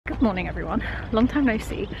Good morning everyone, long time no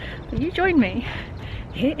see. Will you join me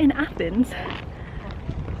here in Athens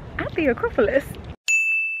at the Acropolis?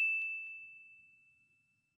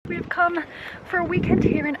 We've come for a weekend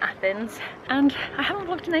here in Athens and I haven't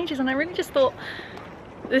vlogged in ages and I really just thought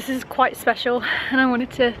this is quite special and I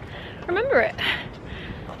wanted to remember it.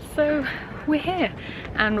 So we're here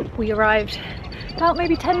and we arrived about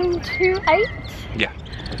maybe 10 to 8? Yeah.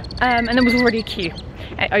 And there was already a queue.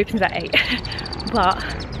 It opens at 8.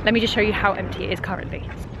 But let me just show you how empty it is currently.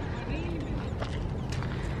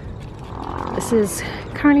 This is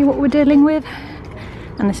currently what we're dealing with.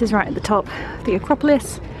 And this is right at the top of the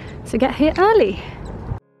Acropolis. So get here early.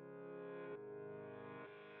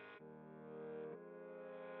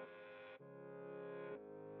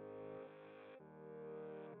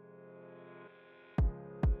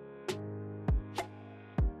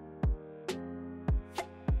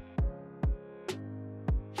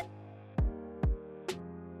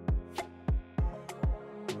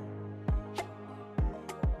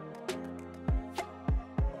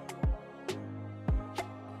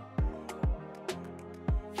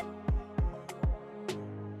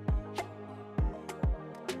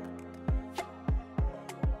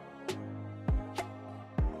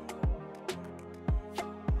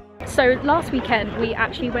 So last weekend we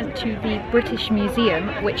actually went to the British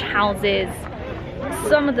Museum, which houses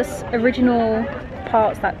some of the original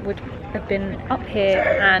parts that would have been up here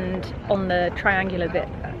and on the triangular bit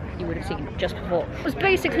that you would have seen just before. It was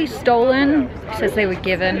basically stolen, says they were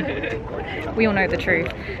given. We all know the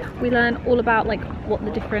truth. We learned all about like what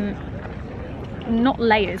the different, not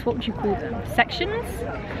layers, what would you call them, sections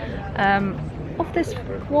of this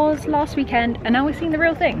was last weekend, and now we're seeing the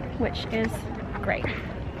real thing, which is great.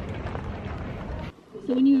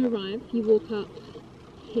 So when you arrive, you walk up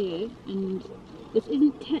here, and this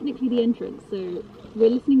isn't technically the entrance, so we're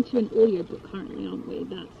listening to an audiobook currently, aren't we,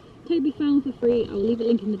 that Toby found for free. I'll leave a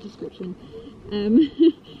link in the description.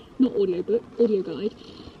 Not audiobook, audio guide.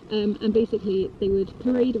 And basically they would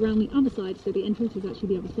parade around the other side, so the entrance is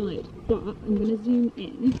actually the other side. But I'm going to zoom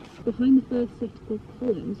in. Behind the first set of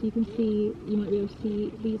columns, you can see, you might be able to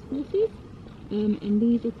see these horses. And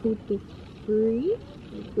these are called the Free,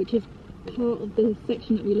 which is part of the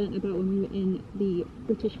section that we learnt about when we were in the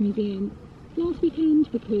British Museum last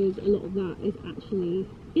weekend, because a lot of that is actually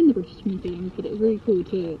in the British Museum, but it was really cool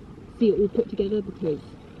to see it all put together because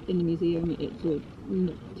in the museum it's all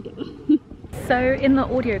not together. So in the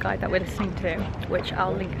audio guide that we're listening to, which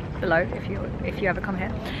I'll link below if you ever come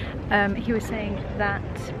here, he was saying that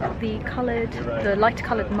the lighter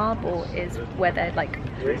coloured marble is where they're like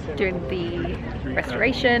doing the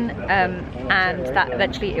restoration, and that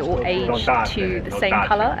eventually it will age to the same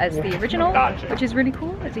colour as the original, which is really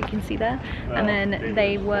cool, as you can see there. And then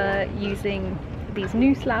they were using these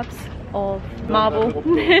new slabs of marble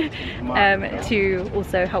to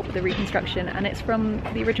also help with the reconstruction, and it's from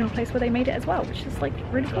the original place where they made it as well, which is like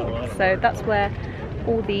really cool. So that's where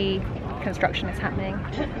all the construction is happening,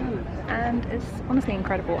 and it's honestly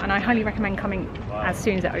incredible, and I highly recommend coming as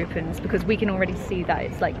soon as it opens, because we can already see that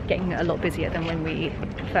it's like getting a lot busier than when we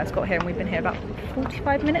first got here, and we've been here about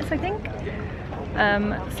 45 minutes I think.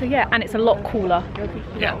 So yeah, and it's a lot cooler.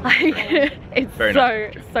 Yeah. Like, it's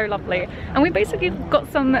very so lovely. And we basically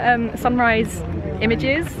got some sunrise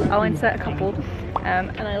images. I'll insert a couple.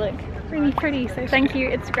 And I look really pretty, so thank you,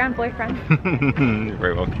 Instagram boyfriend. You're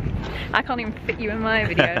very welcome. I can't even fit you in my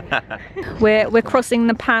video. We're crossing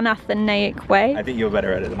the Pan-Athenaic Way. I think you're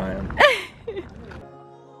better at it than I am.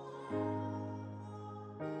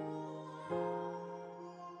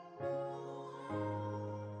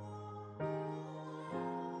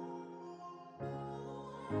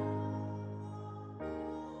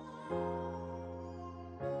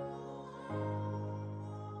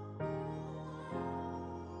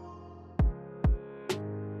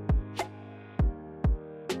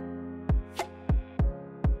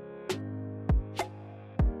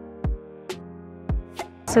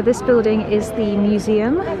 So this building is the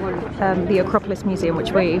museum, the Acropolis Museum,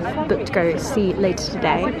 which we've booked to go see later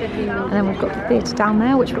today. And then we've got the theatre down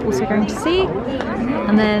there, which we're also going to see.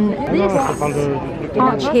 And then this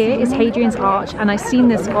arch here is Hadrian's Arch, and I've seen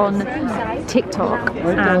this on TikTok,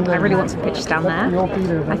 and I really want some pictures down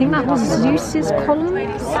there. I think that was Zeus's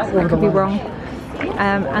columns, I could be wrong.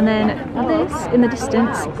 And then this in the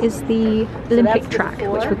distance is the Olympic track,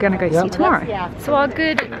 which we're going to go see tomorrow. So our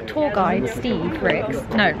good tour guide Steve Rick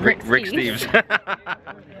Steves.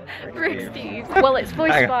 Rick Steves. Well, it's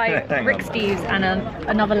voiced by Rick Steves and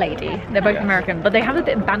another lady. They're both American, but they have a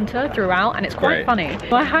bit of banter throughout, and it's quite funny.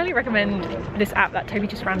 So I highly recommend this app that Toby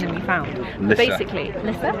just randomly found. Basically,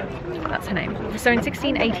 Lissa, that's her name. So in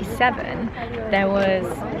 1687, there was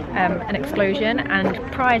an explosion, and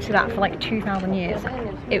prior to that, for like 2,000 years,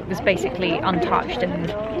 it was basically untouched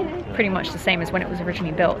and pretty much the same as when it was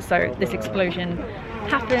originally built. So this explosion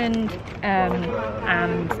happened,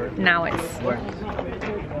 and now it's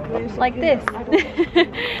like this.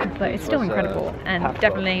 But it's still incredible, and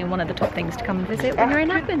definitely one of the top things to come and visit when you're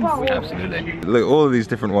in Athens. Absolutely. Look, all of these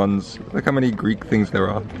different ones. Look how many Greek things there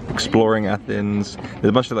are. Exploring Athens. There's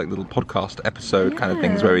a bunch of like little podcast episode kind of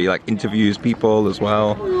things where he like interviews people as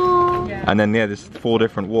well. And then yeah, there's 4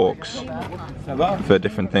 different walks for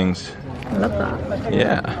different things. I love that.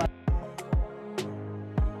 Yeah.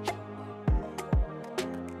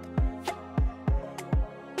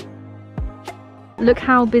 Look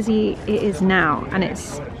how busy it is now, and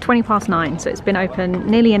it's 9:20, so it's been open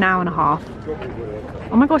nearly an hour and a half.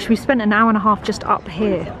 Oh my gosh, we spent an hour and a half just up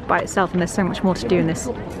here by itself, and there's so much more to do in this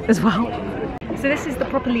as well. So this is the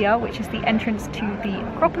Acropolis, which is the entrance to the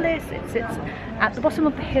Acropolis. It sits at the bottom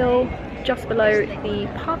of the hill, just below the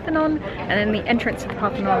Parthenon, and then the entrance to the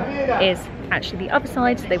Parthenon is actually the other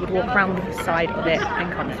side, so they would walk around the side of it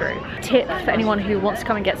and come through. Tip for anyone who wants to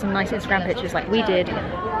come and get some nice Instagram pictures like we did,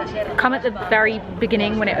 come at the very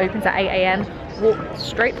beginning when it opens at 8 AM, walk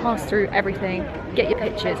straight past through everything, get your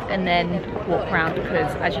pictures, and then walk around,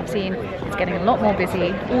 because as you've seen, it's getting a lot more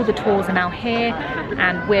busy. All the tours are now here,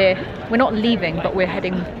 and we're not leaving, but we're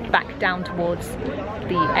heading back down towards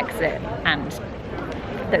the exit, and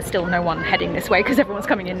there's still no one heading this way because everyone's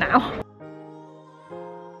coming in now.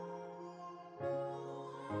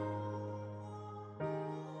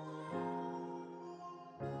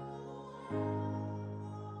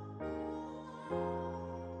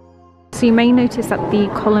 So you may notice that the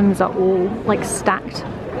columns are all like stacked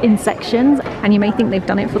in sections, and you may think they've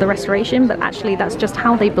done it for the restoration, but actually that's just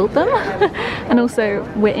how they built them. And also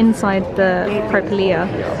we're inside the Acropolis,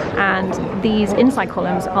 and these inside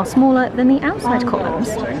columns are smaller than the outside columns.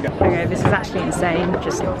 Okay, this is actually insane.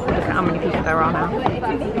 Just look at how many people there are now.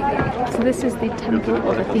 So this is the temple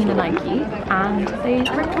of Athena Nike, and they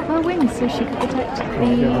ripped off her wings so she could protect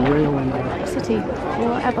the city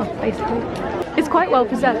forever, basically. It's quite well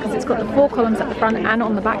preserved because it's got the 4 columns at the front and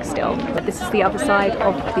on the back still. But this is the other side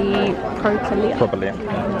of the Acropolis.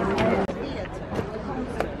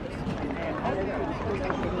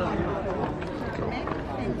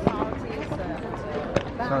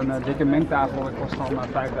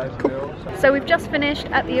 So we've just finished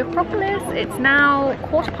at the Acropolis. It's now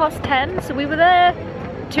 10:15, so we were there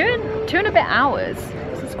two and a bit hours.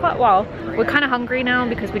 So it's quite a while. We're kind of hungry now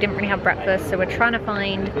because we didn't really have breakfast, so we're trying to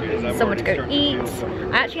find somewhere to go eat.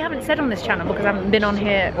 I actually haven't said on this channel because I haven't been on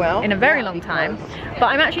here in a very long time, but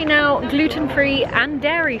I'm actually now gluten-free and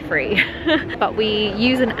dairy-free. But we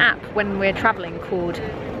use an app when we're traveling called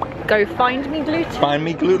Go Find Me Gluten. Find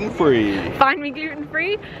me gluten-free. Find Me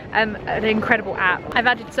Gluten-free. An incredible app. I've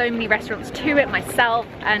added so many restaurants to it myself,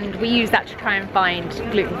 and we use that to try and find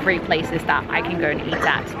gluten-free places that I can go and eat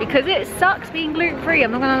at, because it sucks being gluten-free,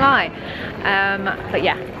 I'm not gonna lie. But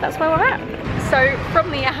yeah, that's where we're at. So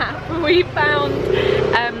from the app, we found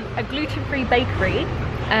a gluten-free bakery,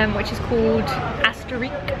 which is called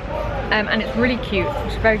Asterisk, and it's really cute.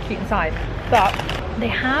 It's very cute inside. But they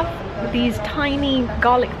have these tiny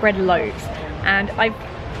garlic bread loaves, and I've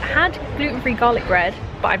had gluten-free garlic bread,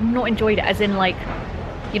 but I've not enjoyed it, as in like,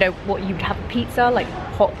 you know, what you'd have a pizza, like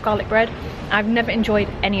hot garlic bread. I've never enjoyed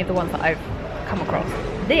any of the ones that I've come across.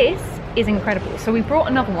 This is incredible. So we brought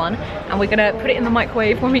another one, and we're gonna put it in the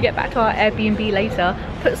microwave when we get back to our Airbnb later,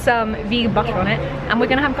 put some vegan butter on it, and we're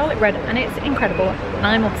gonna have garlic bread, and it's incredible, and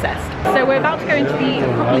I'm obsessed. So we're about to go into the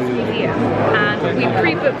Acropolis Museum, and we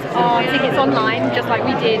pre-booked our tickets online, just like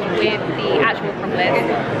we did with the actual Acropolis,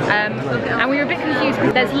 and we were a bit confused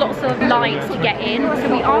because there's lots of lines to get in. So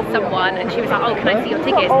we asked someone, and she was like, oh, can I see your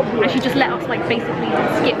tickets? And she just let us like basically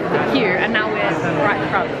skip the queue, and now we're right at the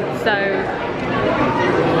front. So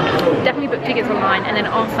definitely book tickets online and then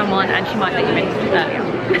ask someone, and she might let you in earlier.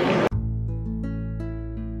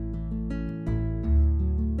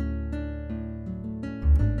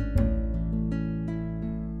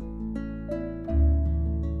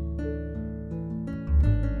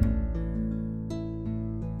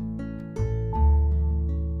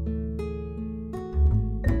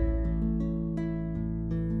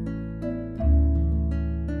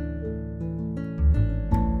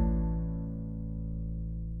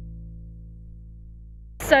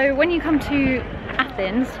 So when you come to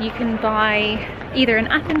Athens, you can buy either an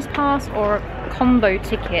Athens pass or a combo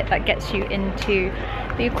ticket that gets you into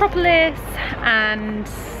the Acropolis and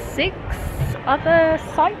 6 other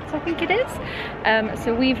sites, I think it is.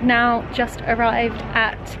 So we've now just arrived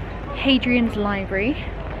at Hadrian's library,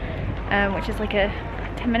 which is like a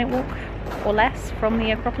 10-minute walk or less from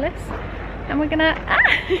the Acropolis, and we're gonna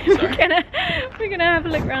we're gonna have a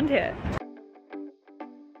look around here.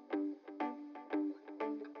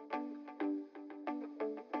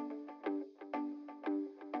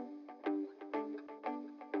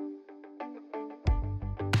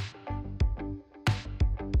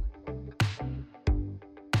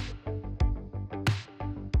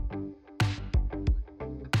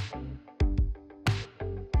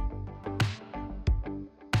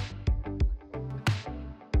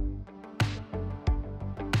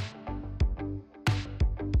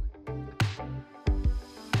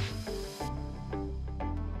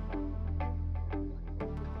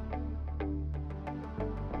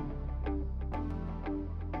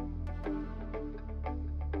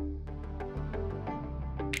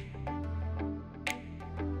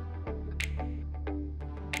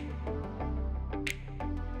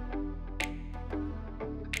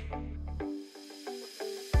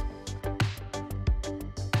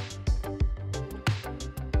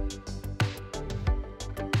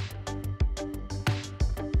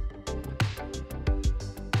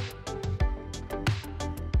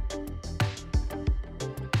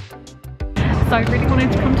 So I really wanted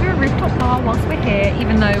to come to a rooftop bar whilst we're here,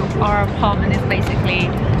 even though our apartment is basically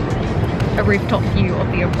a rooftop view of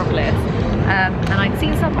the Acropolis. And I'd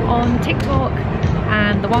seen some on TikTok,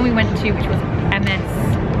 and the one we went to, which was MS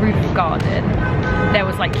Roof Garden, there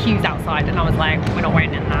was like queues outside, and I was like, we're not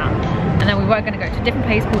waiting in that. And then we were going to go to a different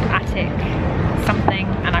place called Attic something,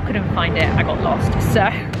 and I couldn't find it, I got lost. So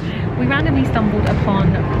we randomly stumbled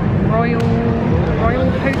upon Royal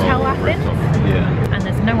Hotel Athens. Yeah. And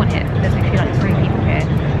there's no one here. There's literally like 3 people here.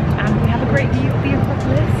 And we have a great view of the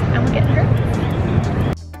Acropolis, and we're getting drinks.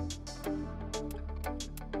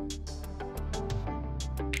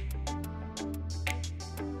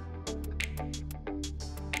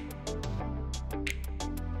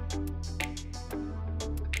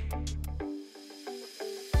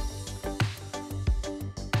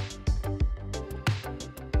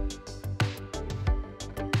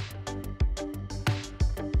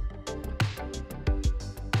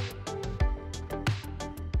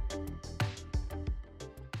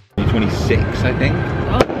 '26, I think.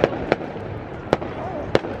 Oh,